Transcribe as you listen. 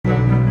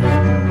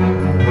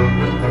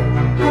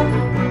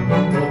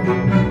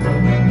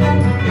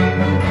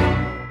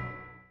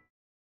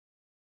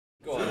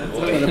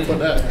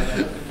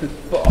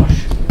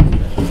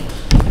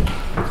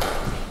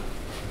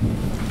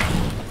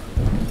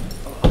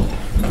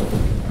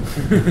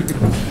Wayne.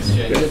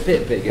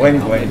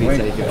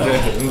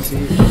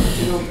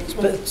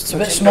 It's a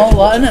bit small,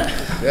 that, isn't it?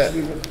 Yeah.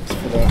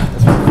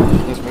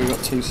 That's why we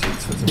got 2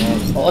 seats for tomorrow.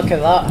 Oh, look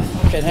at that.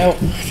 Fucking hell.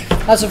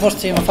 That's the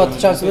first time I've had the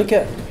chance to look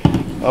at it.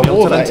 I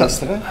wore that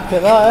yesterday. Look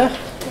at that, eh?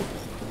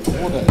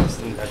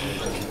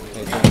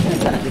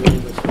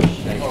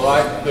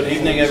 Alright, good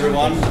evening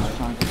everyone,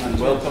 and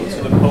welcome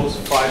to the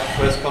post-fight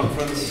press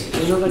conference.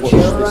 It's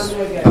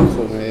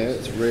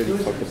really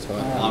fucking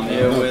tight. I'm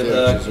here with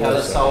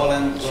Kalle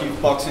Sauerland,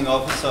 Chief Boxing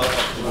Officer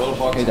of the World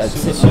Boxing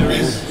Super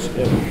Series,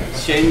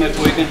 Shane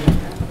McGuigan,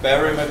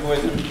 Barry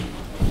McGuigan,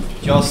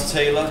 Josh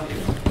Taylor.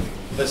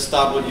 Let's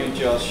start with you,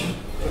 Josh.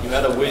 You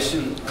had a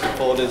vision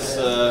before this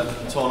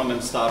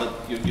tournament started.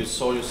 You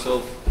saw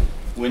yourself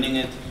winning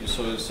it, you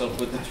saw yourself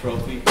with the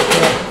trophy.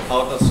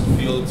 How does it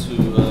feel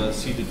to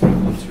see the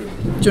dream come true?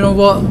 Do you know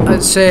what?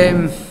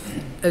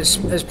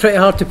 It's pretty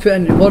hard to put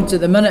into words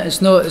at the minute.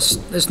 It's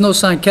no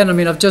sank in. I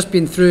mean, I've just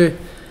been through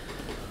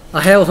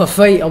a hell of a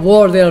fight, a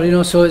war there, you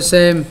know. So it's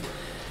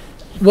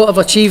what I've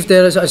achieved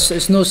there is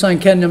it's no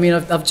sank in. I mean,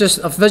 I've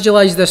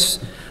visualised this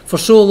for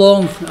so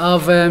long.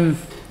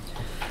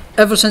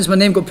 Ever since my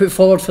name got put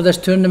forward for this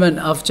tournament,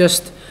 I've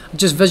just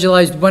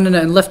visualised winning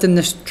it and lifting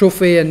this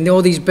trophy and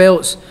all these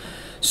belts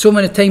so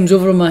many times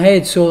over in my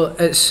head. So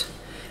it's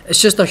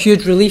just a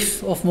huge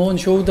relief off my own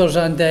shoulders,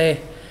 and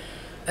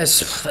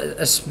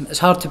it's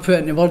hard to put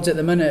into words at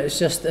the minute. It's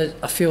just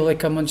I feel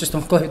like I'm just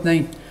on cloud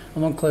nine.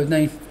 I'm on cloud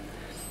nine.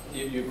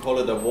 You call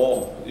it a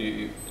war.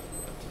 You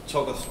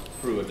talk us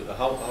through it.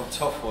 How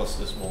tough was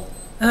this war?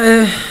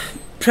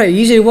 Pretty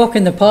easy. Walk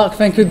in the park. I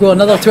think we'd go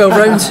another 12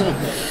 rounds.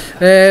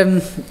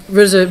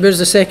 Where's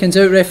the seconds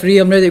out referee?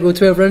 I'm ready to go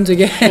 12 rounds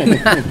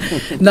again.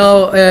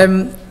 No,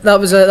 that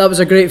was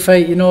a great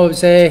fight. You know, it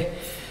was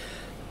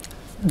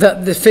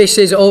that the face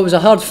says it was a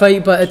hard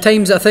fight, but at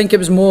times I think it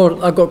was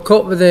more. I got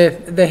caught with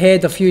the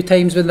head a few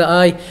times with the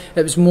eye.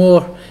 It was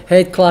more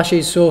head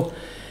clashes, so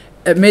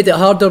it made it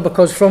harder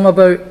because from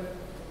about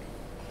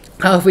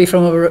halfway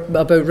from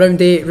about round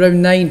 8,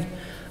 round 9.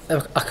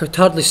 I could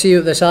hardly see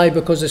out this eye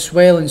because of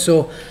swelling,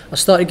 so I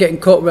started getting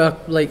caught with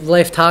like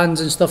left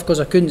hands and stuff because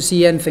I couldn't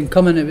see anything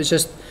coming. It was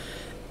just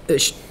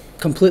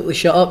completely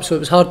shut up, so it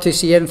was hard to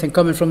see anything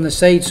coming from the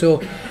side.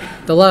 So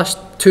the last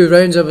 2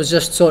 rounds I was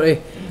just sort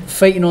of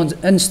fighting on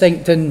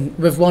instinct and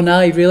with one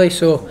eye really.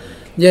 So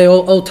yeah,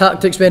 all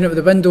tactics went out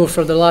the window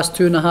for the last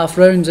 2.5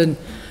 rounds, and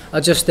I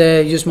just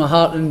used my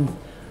heart and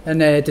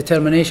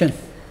determination.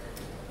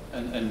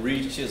 And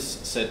Regis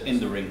said in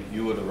the ring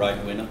you were the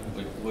right winner.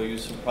 Were you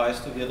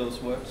surprised to hear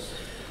those words?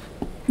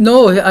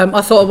 No,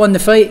 I thought I won the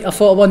fight.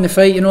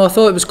 You know, I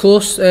thought it was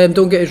close.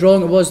 Don't get us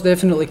wrong, it was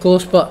definitely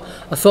close, but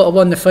I thought I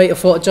won the fight. I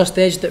thought I just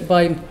edged it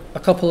by a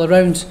couple of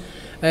rounds.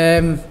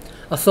 I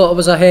thought I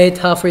was ahead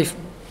halfway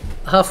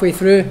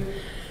through,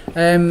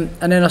 and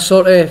then I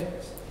sort of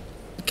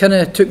kind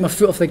of took my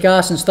foot off the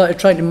gas and started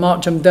trying to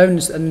march him down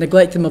and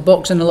neglected my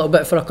boxing a little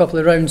bit for a couple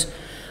of rounds.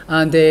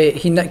 And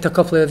he nicked a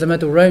couple of the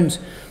middle rounds,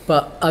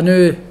 but I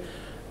knew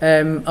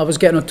I was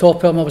getting on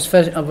top of him. I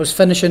was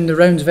finishing the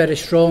rounds very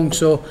strong,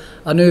 so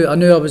I knew I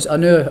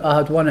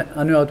had won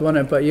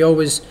it. But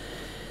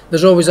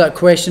there's always that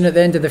question at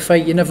the end of the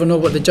fight. You never know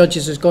what the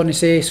judges is going to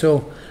say.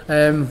 So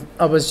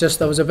I was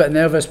a bit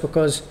nervous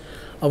because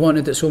I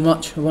wanted it so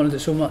much.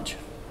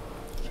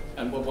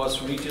 And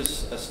was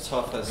Regis as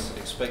tough as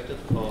expected,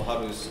 or how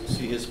do you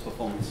see his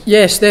performance?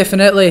 Yes,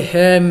 definitely.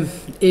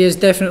 He is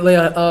definitely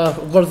a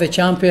worthy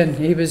champion.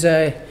 He was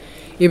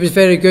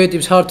very good. He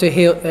was hard to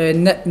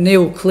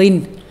nail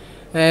clean.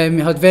 He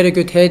had very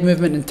good head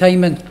movement and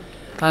timing,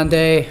 and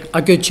a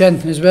good chin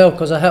as well.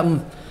 Because I hit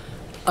him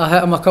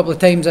a couple of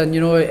times, and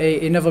you know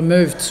he never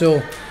moved.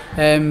 So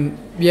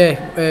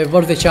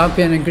worthy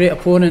champion and great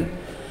opponent.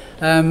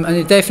 And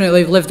he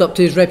definitely lived up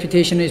to his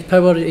reputation, his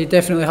power. He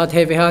definitely had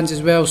heavy hands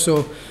as well,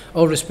 so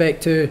all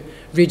respect to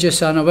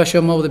Regis, and I wish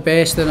him all the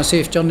best and a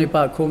safe journey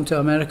back home to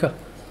America.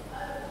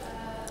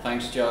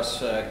 Thanks, Josh.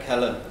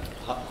 Kalle,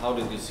 how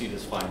did you see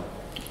this final?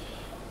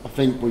 I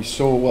think we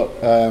saw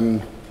what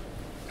the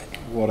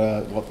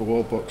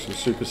World Boxing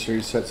Super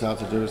Series sets out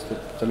to do, is to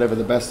deliver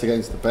the best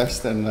against the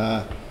best, and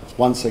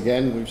once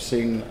again we've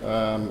seen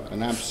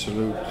an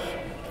absolute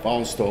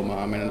barnstormer.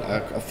 I mean,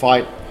 a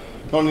fight.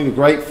 Not only a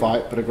great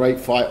fight, but a great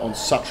fight on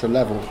such a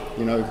level.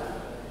 You know,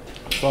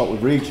 start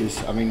with Regis.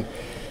 I mean,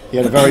 he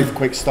had a very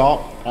quick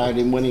start. I had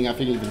him winning, I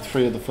think, even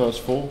 3 of the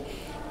first 4.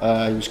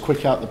 He was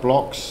quick out the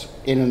blocks,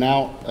 in and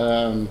out.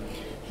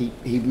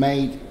 He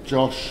made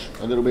Josh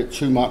a little bit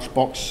too much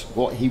box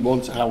what he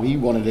wants, how he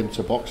wanted him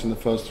to box in the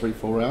first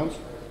 3-4 rounds.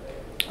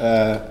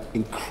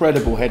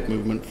 Incredible head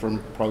movement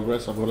from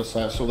Prograis, I've got to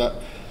say. I saw that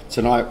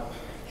tonight.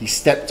 He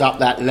stepped up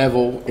that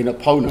level in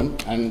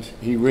opponent, and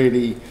he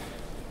really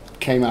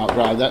came out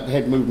right. That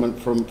head movement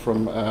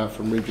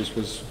from Regis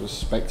was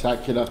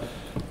spectacular.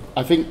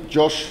 I think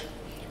Josh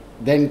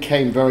then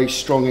came very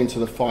strong into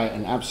the fight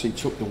and absolutely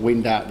took the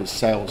wind out of his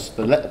sails.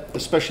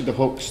 Especially the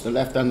hooks, the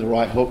left and the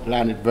right hook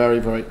landed very,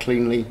 very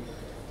cleanly,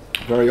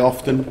 very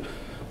often.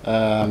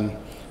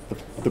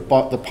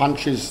 the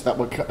punches that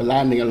were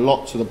landing a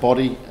lot to the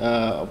body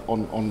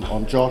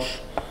on Josh.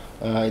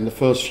 In the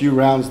first few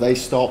rounds, they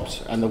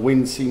stopped, and the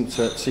wind seemed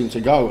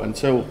to go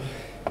until,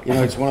 you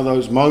know, it's one of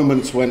those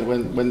moments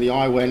when the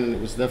eye went, and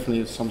it was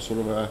definitely some sort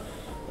of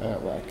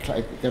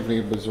definitely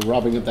it was a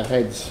rubbing of the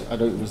heads. It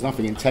was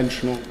nothing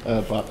intentional,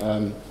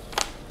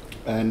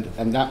 and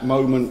that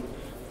moment,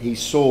 he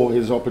saw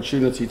his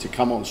opportunity to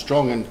come on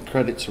strong, and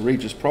credit to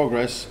Regis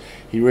Prograis,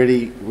 he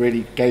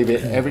really gave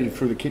it everything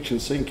through the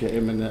kitchen sink at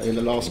him in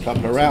the last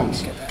couple of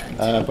rounds.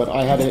 But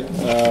I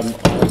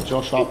had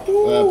Josh up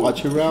by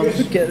 2 rounds.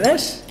 Look at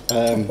this.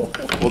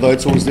 Although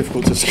it's always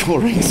difficult to score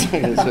rings,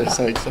 it's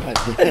so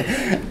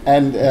exciting.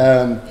 And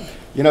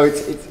you know,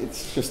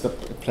 it's just a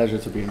pleasure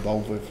to be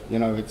involved with. You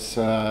know, it's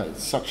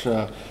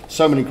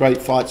so many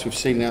great fights we've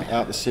seen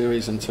out the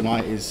series, and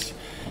tonight is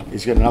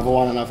got another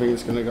one, and I think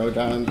it's going to go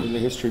down in the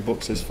history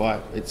books. This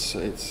fight,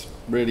 it's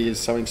really is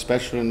something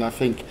special, and I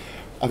think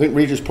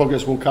Regis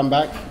Prograis will come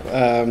back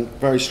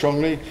very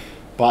strongly.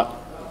 But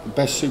the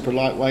best super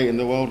lightweight in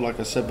the world, like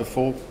I said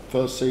before,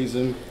 first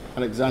season,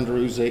 Alexander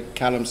Usyk,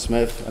 Callum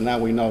Smith, and now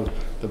we know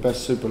the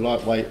best super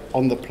lightweight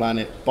on the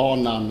planet, bar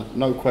none,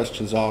 no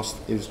questions asked,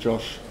 is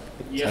Josh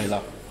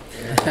Taylor.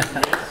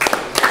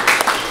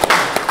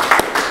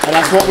 And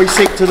that's what we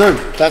seek to do.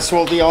 That's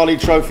what the Ali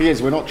Trophy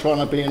is. We're not trying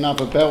to be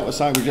another belt or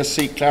something. We just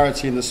seek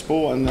clarity in the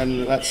sport, and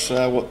then that's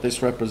what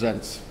this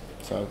represents.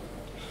 So,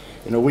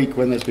 in a week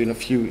when there's been a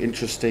few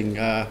interesting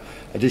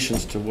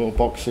additions to world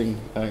boxing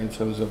in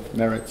terms of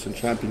merits and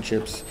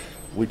championships,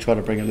 we try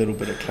to bring a little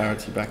bit of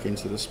clarity back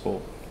into the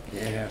sport.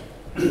 Yeah.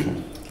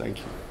 Thank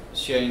you.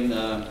 Shane,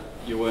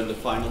 you were in the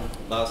final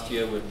last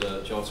year with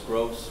George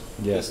Groves.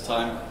 Yeah. This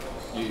time,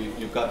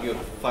 you got your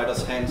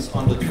fighters' hands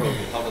on the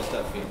trophy. How does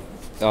that feel?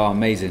 Oh,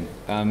 amazing,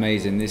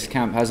 amazing. This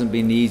camp hasn't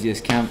been the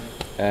easiest camp.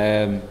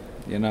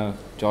 You know,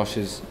 Josh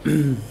has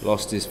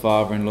lost his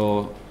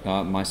father-in-law.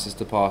 My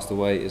sister passed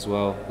away as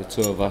well. The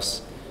two of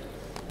us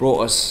brought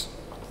us,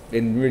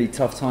 in really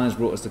tough times,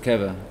 brought us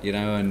together, you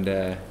know,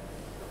 and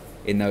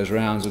in those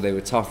rounds where they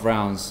were tough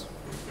rounds,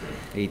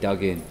 he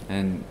dug in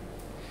and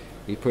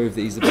he proved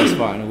that he's the best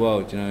fighter in the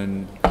world, you know.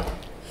 And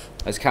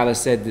as Kala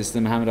said, this is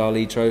the Muhammad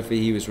Ali Trophy.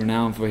 He was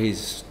renowned for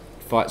his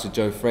fights with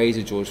Joe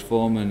Frazier, George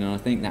Foreman, and I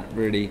think that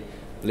really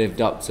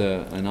lived up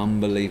to an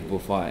unbelievable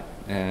fight.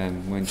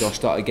 When Josh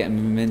started getting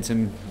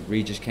momentum,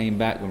 Regis came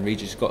back. When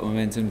Regis got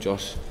momentum,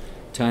 Josh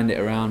turned it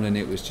around, and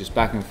it was just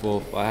back and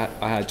forth. I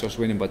had Josh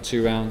winning by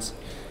 2 rounds,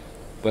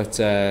 but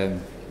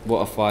what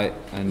a fight,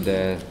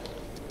 and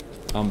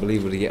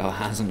unbelievable to get our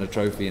hands on the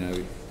trophy. You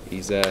know,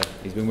 he's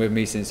been with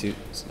me since he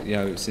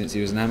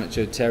was an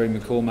amateur. Terry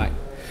McCormack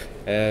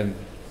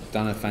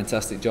done a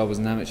fantastic job as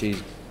an amateur.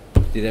 He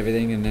did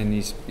everything, and then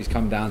he's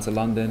come down to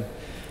London,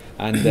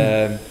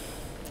 and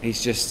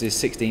he's just his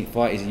 16th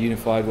fight. He's a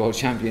unified world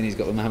champion. He's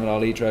got the Muhammad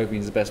Ali Trophy.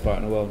 He's the best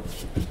fighter in the world.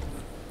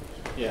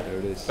 Yeah, there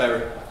it is.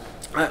 Barry.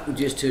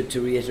 Just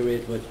to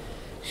reiterate what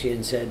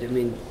Shane said, I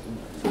mean,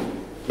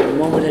 the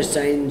moment I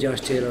signed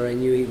Josh Taylor, I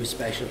knew he was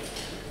special.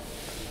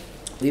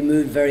 We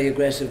moved very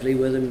aggressively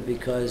with him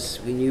because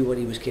we knew what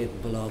he was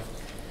capable of.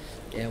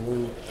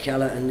 When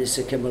Kala and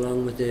Nissa came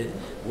along with the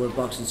World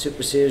Boxing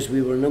Super Series,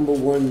 we were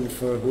 #1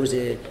 for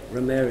Jose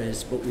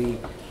Ramirez, but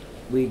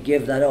we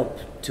gave that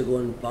up to go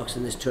and box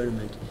in this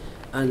tournament,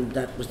 and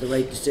that was the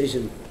right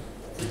decision.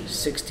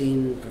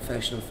 16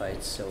 professional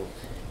fights, so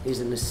he's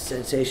a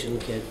sensational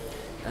kid,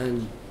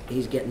 and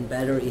he's getting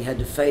better. He had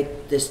to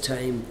fight this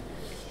time.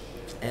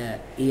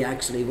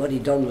 What he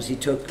done was he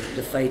took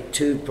the fight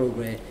to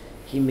Prograis.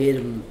 He made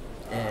him.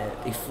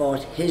 He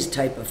fought his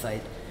type of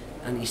fight,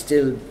 and he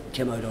still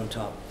came out on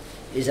top.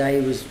 His eye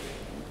was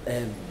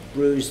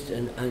bruised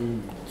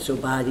and so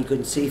bad he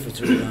couldn't see for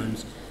 3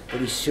 rounds, but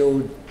he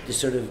showed the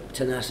sort of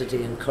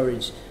tenacity and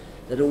courage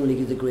that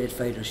only the great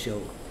fighters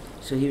show.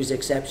 So he was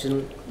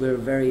exceptional. We're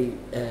very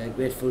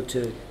grateful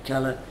to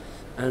Kala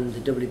and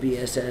the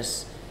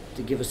WBSS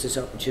to give us this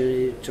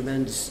opportunity,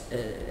 tremendous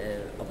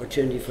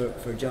opportunity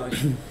for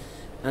Josh.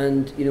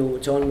 And you know,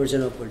 it's onwards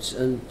and upwards.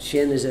 And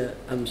Shane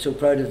I'm so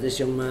proud of this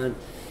young man.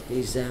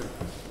 He's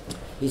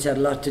had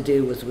a lot to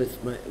deal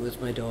with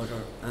my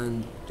daughter,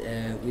 and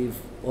we've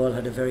all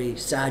had a very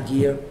sad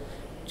year.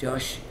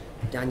 Josh,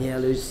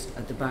 Danielle, who's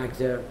at the back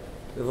there,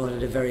 we've all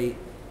had a very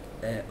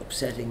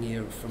upsetting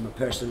year from a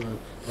personal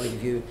point of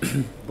view.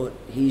 But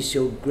he's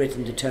showed grit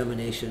and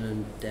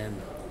determination, and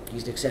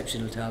he's an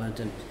exceptional talent,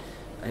 and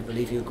I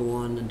believe he'll go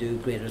on and do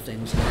greater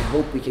things. And I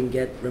hope we can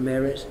get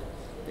Ramirez,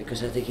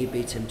 because I think he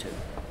beats him too.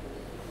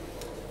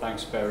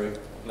 Thanks, Barry.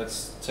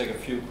 Let's take a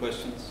few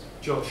questions.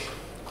 Josh,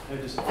 how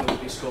does it feel to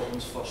be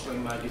Scotland's first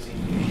ring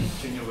magazine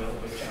junior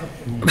welterweight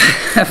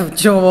champion?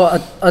 Do you know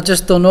what? I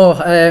just don't know.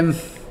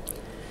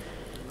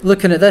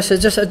 Looking at this,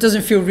 it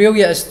doesn't feel real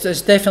yet.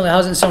 It definitely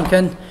hasn't sunk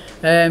in.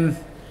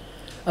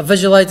 I've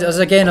visualised it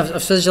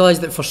I've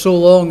visualised it for so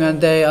long,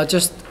 and it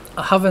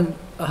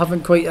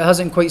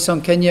hasn't quite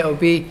sunk in yet. It'll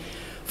be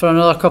for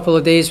another couple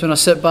of days when I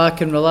sit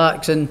back and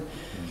relax, and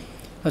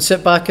I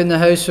sit back in the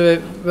house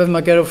with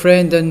my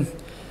girlfriend, and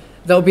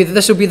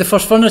this will be the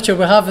first furniture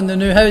we have in the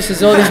new house,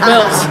 is all these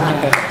belts.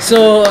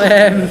 So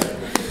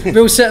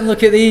we'll sit and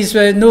look at these.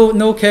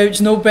 No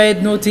couch, no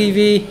bed, no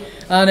TV,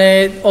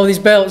 and all these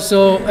belts.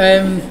 So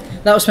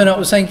that was when I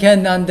was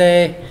thinking, and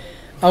I'm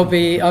over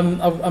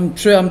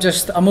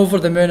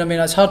the moon. I mean,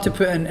 it's hard to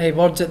put in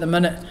words at the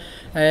minute.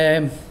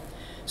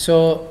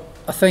 So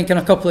I think in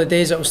a couple of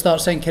days it will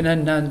start sinking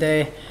in, and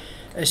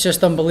it's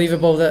just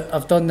unbelievable that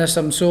I've done this.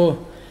 I'm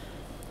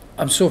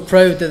so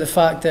proud of the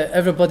fact that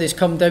everybody's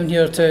come down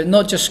here, to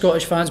not just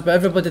Scottish fans, but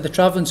everybody, the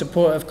travelling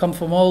support, have come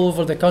from all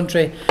over the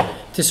country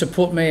to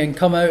support me and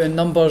come out in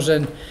numbers,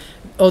 and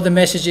all the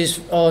messages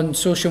on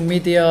social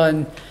media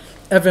and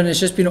everything has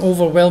just been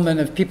overwhelming,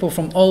 of people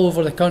from all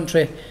over the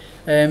country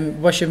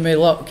wishing me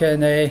luck,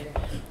 and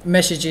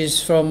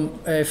messages from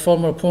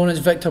former opponents.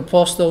 Victor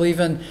Postel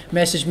even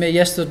messaged me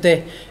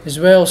yesterday as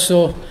well,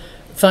 so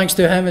thanks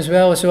to him as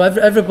well. So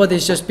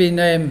everybody's just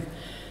been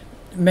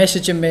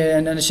messaging me,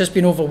 and it's just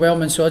been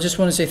overwhelming. So I just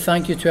want to say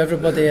thank you to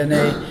everybody, and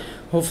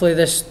hopefully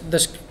this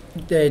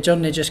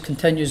journey just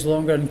continues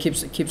longer and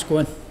keeps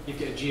going. You've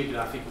got a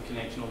geographical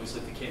connection,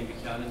 obviously, to Ken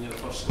Buchanan. You're the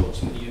first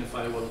Scotsman to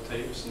unify a world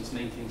title since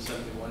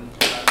 1971.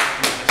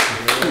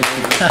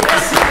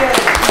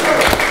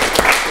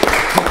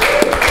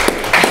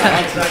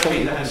 That's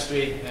made the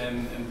history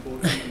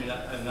important. I mean,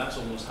 and that's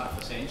almost half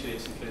a century.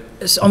 It's incredible.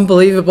 It's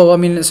unbelievable. I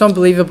mean, it's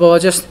unbelievable.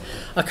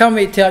 I can't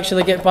wait to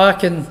actually get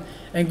back and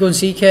go and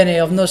see Kenny.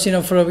 I've not seen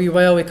him for a wee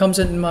while. He comes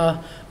into my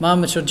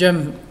amateur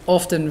gym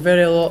often,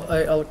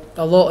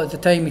 a lot at the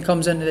time. He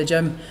comes into the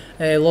gym,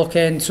 Lock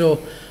End, so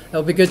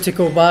it'll be good to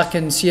go back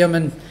and see him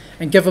and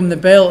give him the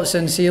belts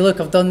and say,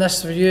 look, I've done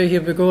this for you,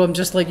 here we go, I'm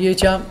just like you,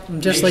 champ,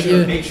 I'm just like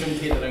you. Make sure and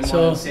take the ring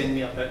one and send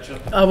me a picture.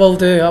 I will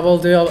do,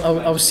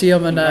 I'll see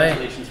him, and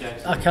Congratulations,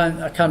 guys.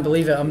 I can't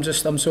believe it. I'm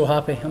so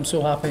happy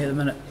at the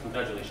minute.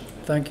 Congratulations.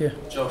 Thank you.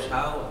 Josh,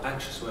 how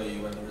anxious were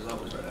you when the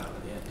result was read out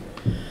at the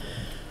end?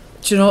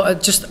 Do you know,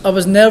 I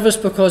was nervous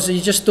because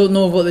you just don't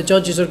know what the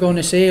judges are going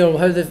to say or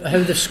how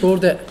they've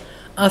scored it.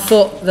 I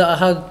thought that I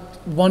had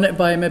won it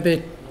by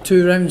maybe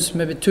 2 rounds,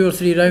 maybe 2 or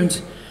 3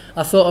 rounds.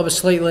 I thought I was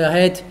slightly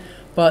ahead,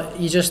 but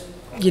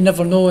you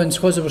never know, and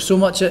because there was so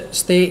much at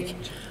stake,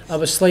 I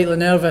was slightly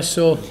nervous.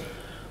 So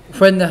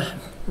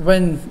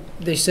when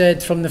they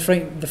said from the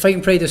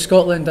Fighting Pride of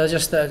Scotland, it was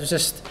just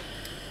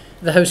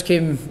the house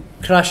came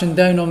crashing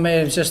down on me.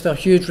 It was just a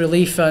huge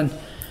relief, and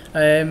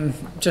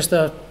just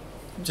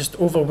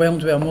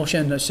overwhelmed with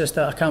emotion. It's just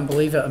that I can't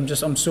believe it. I'm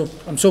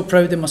so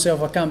proud of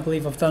myself. I can't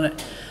believe I've done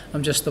it.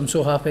 I'm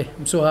so happy.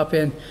 I'm so happy,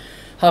 and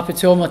happy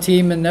to all my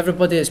team and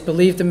everybody that's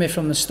believed in me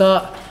from the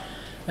start.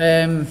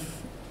 I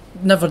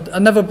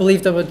never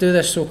believed I would do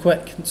this so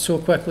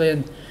quickly,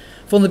 and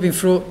I've only been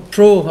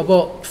pro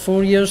about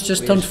 4 years,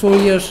 just turned 4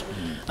 years,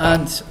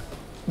 and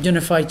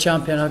unified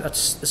champion.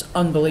 It's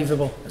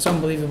unbelievable. It's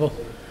unbelievable.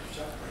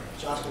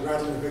 Josh,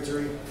 congrats on the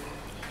victory.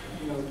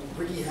 You know,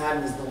 Ricky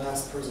Hatton is the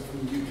last person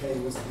from the UK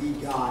who was the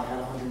lead guy at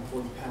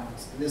 140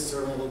 pounds, and this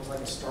certainly looks like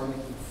a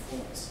star-making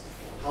performance.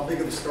 How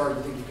big of a star do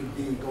you think you could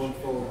be going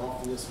forward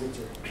after this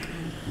victory?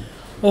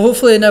 Well,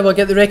 hopefully now I'll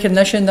get the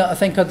recognition that I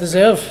think I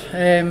deserve.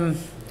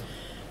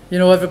 You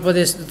know,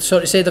 everybody's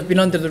sort of said I've been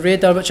under the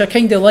radar, which I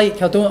kind of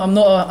like. I'm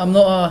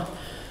not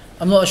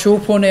a show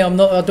pony.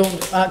 I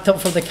don't act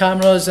up for the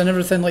cameras and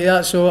everything like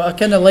that. So I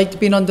kind of liked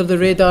being under the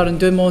radar and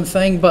doing my own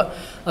thing. But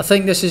I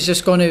think this is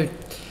just going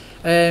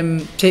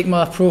to take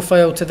my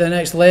profile to the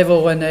next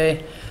level, and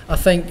I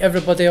think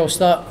everybody will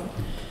start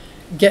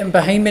getting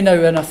behind me now.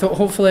 And I thought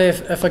hopefully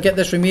if I get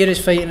this Ramirez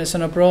fight and it's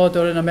in abroad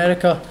or in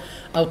America,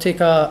 I'll take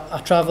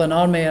a travelling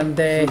army, and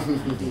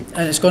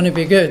it's going to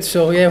be good.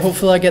 So yeah,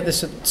 hopefully I get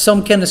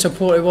some kind of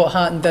support of what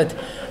Hatton did,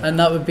 and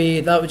that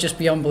would just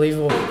be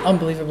unbelievable.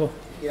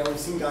 Yeah, we've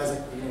seen guys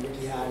like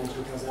Ricky Hatton,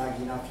 Joe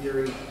Kazagi, now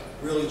Fury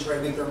really try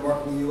to make their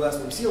mark in the US,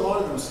 but we see a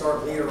lot of them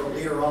start later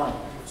on.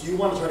 Do you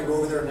want to try to go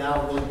over there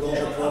now and really build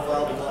your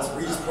profile? Because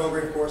Regis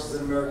Prograis, of course, is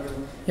an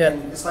American,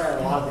 and this fight had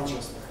a lot of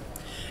interest there.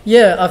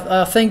 Yeah,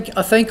 I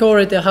think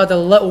already I had a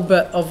little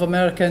bit of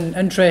American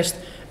interest.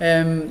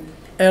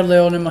 Early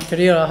on in my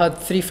career, I had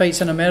 3 fights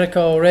in America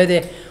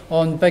already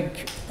on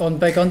big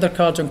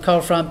undercards, on Carl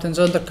Frampton's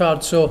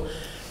undercard. So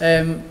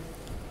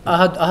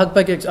I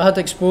had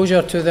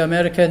exposure to the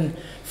American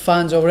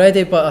fans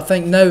already. But I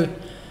think now,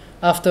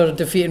 after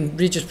defeating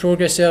Regis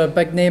Prograis, a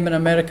big name in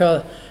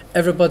America,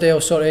 everybody will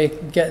sort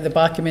of get the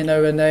back of me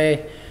now,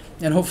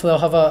 and hopefully I'll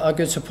have a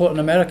good support in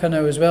America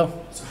now as well.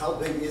 So how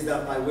big is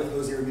that fight with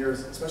Jose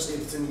Ramirez, especially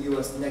if it's in the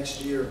US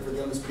next year for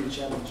the Undisputed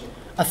Championship?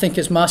 I think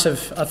it's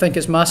massive.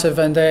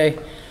 And I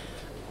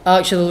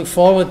actually look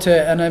forward to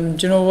it. And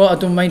do you know what? I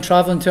don't mind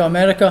travelling to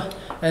America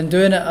and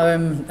doing it,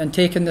 and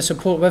taking the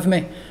support with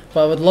me.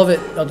 But I would love it.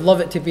 I'd love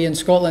it to be in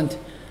Scotland.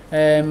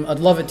 I'd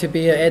love it to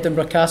be at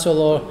Edinburgh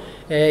Castle or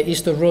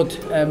Easter Road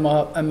in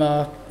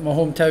my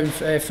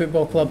hometown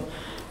football club.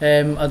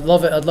 I'd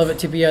love it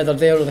to be either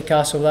there or the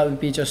castle. That would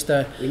be just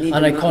an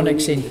iconic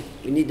scene.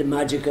 We need to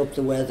magic up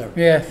the weather.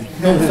 Yeah,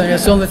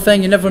 that's the only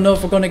thing. You never know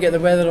if we're going to get the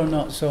weather or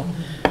not. So,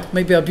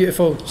 maybe a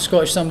beautiful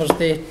Scottish summer's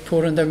day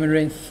pouring down with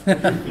rain.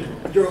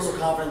 You're also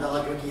confident that,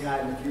 like Ricky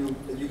had, that you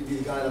could be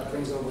the guy that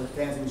brings over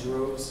fans in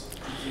droves.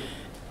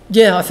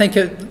 Yeah, I think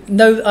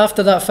now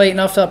after that fight and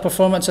after that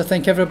performance, I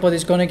think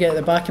everybody's going to get at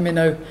the back of me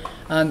now,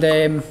 and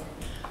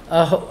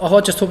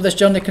I just hope this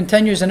journey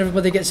continues and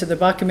everybody gets at the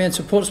back of me and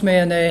supports me,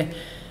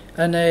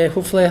 and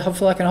hopefully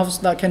I can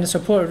have that kind of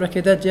support.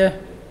 Ricky did, yeah.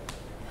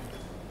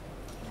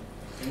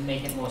 To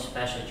make it more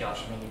special, Josh,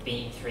 I mean, you've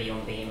beaten 3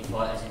 unbeaten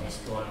fighters in this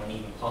tournament,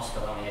 even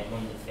Pascal only had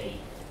 1 defeat.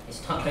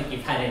 It's not like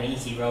you've had an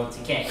easy road to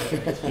get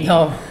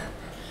here.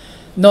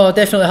 No, I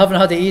definitely haven't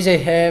had it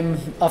easy.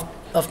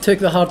 I've took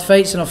the hard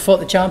fights and I've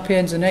fought the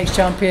champions and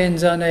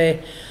ex-champions, and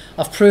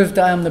I've proved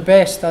that I am the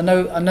best. I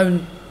now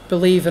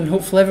believe, and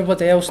hopefully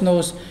everybody else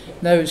knows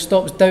now,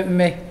 stops doubting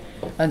me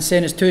and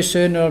saying it's too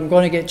soon or I'm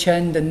going to get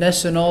chinned and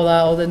this and all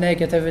that, all the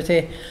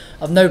negativity.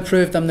 I've now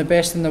proved I'm the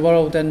best in the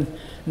world, and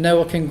now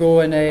I can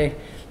go and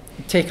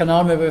take an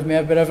army with me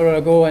wherever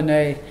I go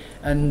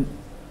and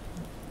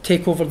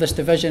take over this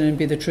division and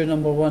be the true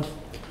number 1.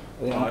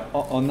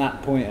 On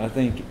that point, I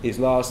think his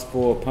last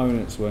 4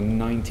 opponents were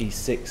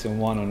 96-1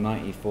 or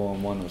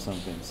 94-1 or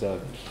something. So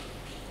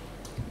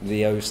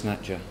the O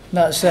snatcher.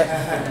 That's it.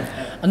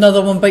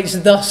 Another one bites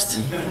the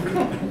dust.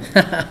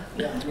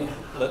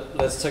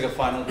 Let's take a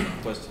final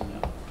question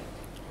now.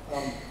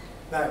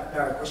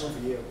 Barry, question for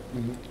you.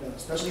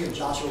 Especially if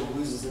Joshua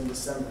loses in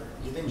December,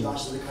 do you think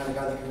Josh is the kind of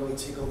guy that can really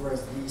take over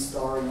as the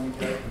star in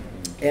the UK?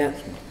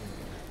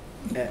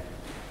 Yeah.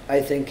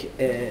 I think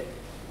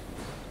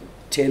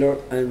Taylor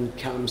and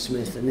Callum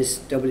Smith and this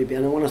WB,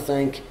 and I want to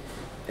thank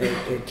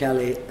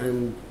Kelly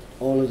and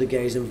all of the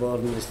guys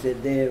involved in this.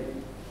 They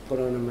put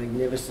on a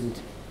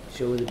magnificent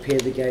show. They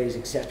paid the guys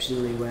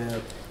exceptionally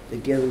well. They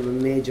gave them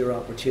a major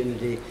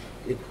opportunity.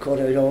 They cut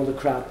out all the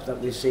crap that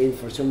we've seen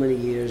for so many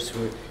years,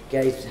 where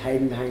guys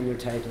hiding behind their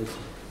titles.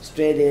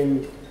 Straight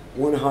in,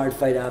 one hard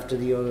fight after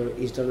the other.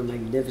 He's done a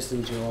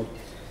magnificent job,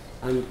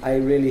 and I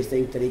really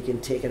think that he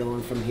can take it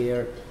on from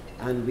here.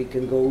 And we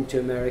can go to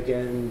America,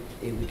 and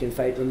if we can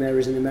fight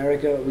Ramirez in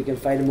America, we can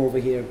fight him over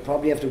here.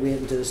 Probably have to wait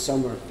until the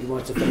summer. He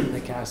wants to fight in the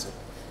castle,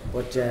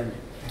 but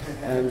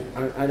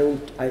I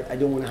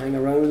don't want to hang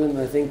around with him.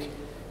 I think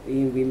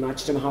we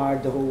matched him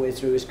hard the whole way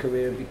through his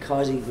career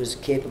because he was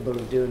capable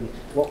of doing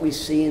what we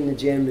see in the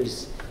gym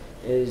is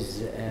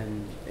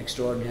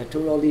extraordinary. I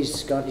told all these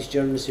Scottish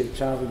journalists who've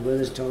travelled with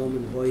us, Tom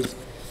and the boys,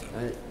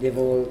 they've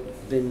all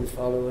been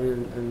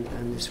following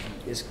and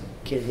this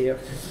kid here.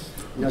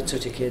 Not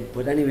such a kid,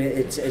 but anyway,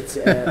 it's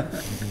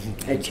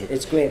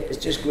great. It's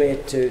just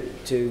great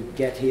to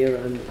get here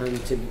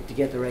and to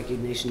get the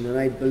recognition, and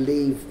I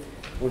believe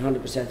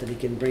 100% that he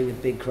can bring a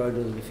big crowd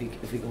with him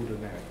if we go to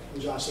America.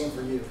 And Josh, same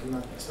for you,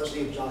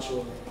 especially if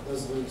Joshua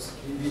does lose.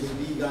 Can you be the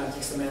lead guy that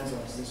takes the mantle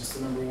as he's just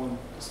the number 1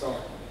 star?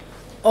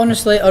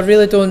 Honestly, I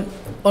really don't.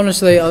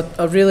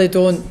 I really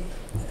don't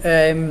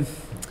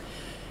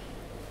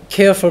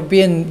care for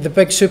being the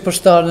big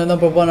superstar and the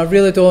number 1. I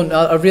really don't.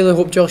 I really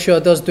hope Joshua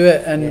does do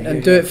it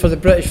and do it for the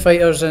British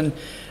fighters and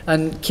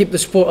keep the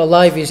sport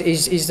alive.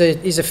 He's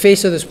the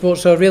face of the sport,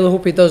 so I really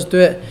hope he does do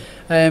it.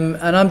 And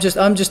I'm just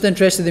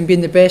interested in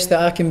being the best that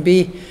I can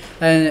be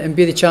and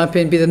be the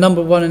champion, be the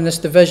number 1 in this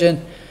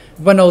division,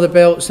 win all the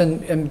belts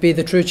and be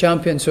the true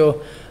champion.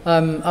 So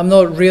I'm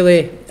not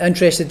really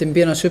interested in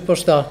being a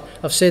superstar.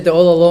 I've said it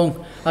all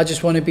along. I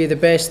just want to be the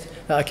best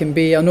that I can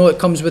be. I know it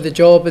comes with the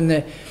job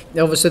and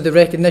obviously the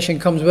recognition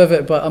comes with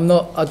it, but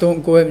I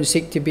don't go out and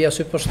seek to be a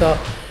superstar.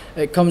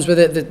 It comes with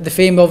it. The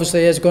fame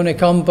obviously is going to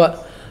come,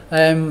 but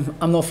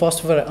I'm not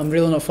fussed for it. I'm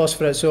really not fussed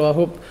for it. So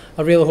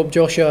I really hope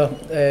Joshua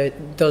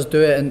does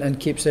do it and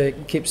keeps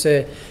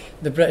the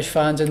British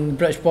fans and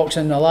British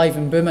boxing alive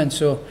and booming.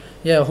 So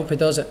yeah, I hope he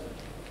does it.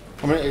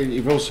 I mean,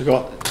 you've also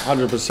got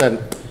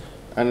 100%,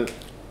 and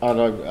I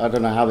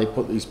don't know how they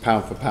put these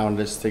pound for pound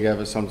lists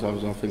together.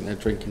 Sometimes I think they're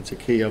drinking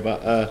tequila,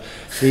 but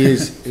he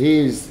is.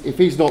 If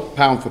he's not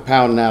pound for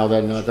pound now,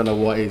 then I don't know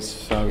what is.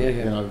 So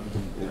you know,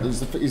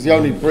 he's the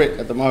only Brit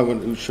at the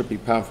moment who should be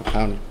pound for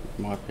pound,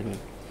 in my opinion.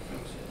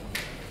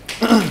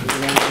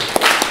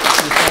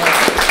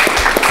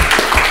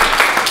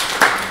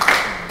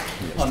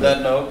 On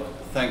that note,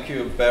 thank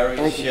you,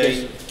 Barry,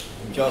 Shane,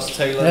 Josh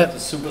Taylor, the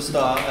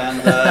superstar,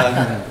 and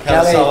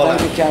Kelly.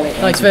 Thank you, Kelly.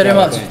 Thanks very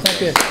much.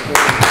 Thank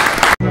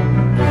you.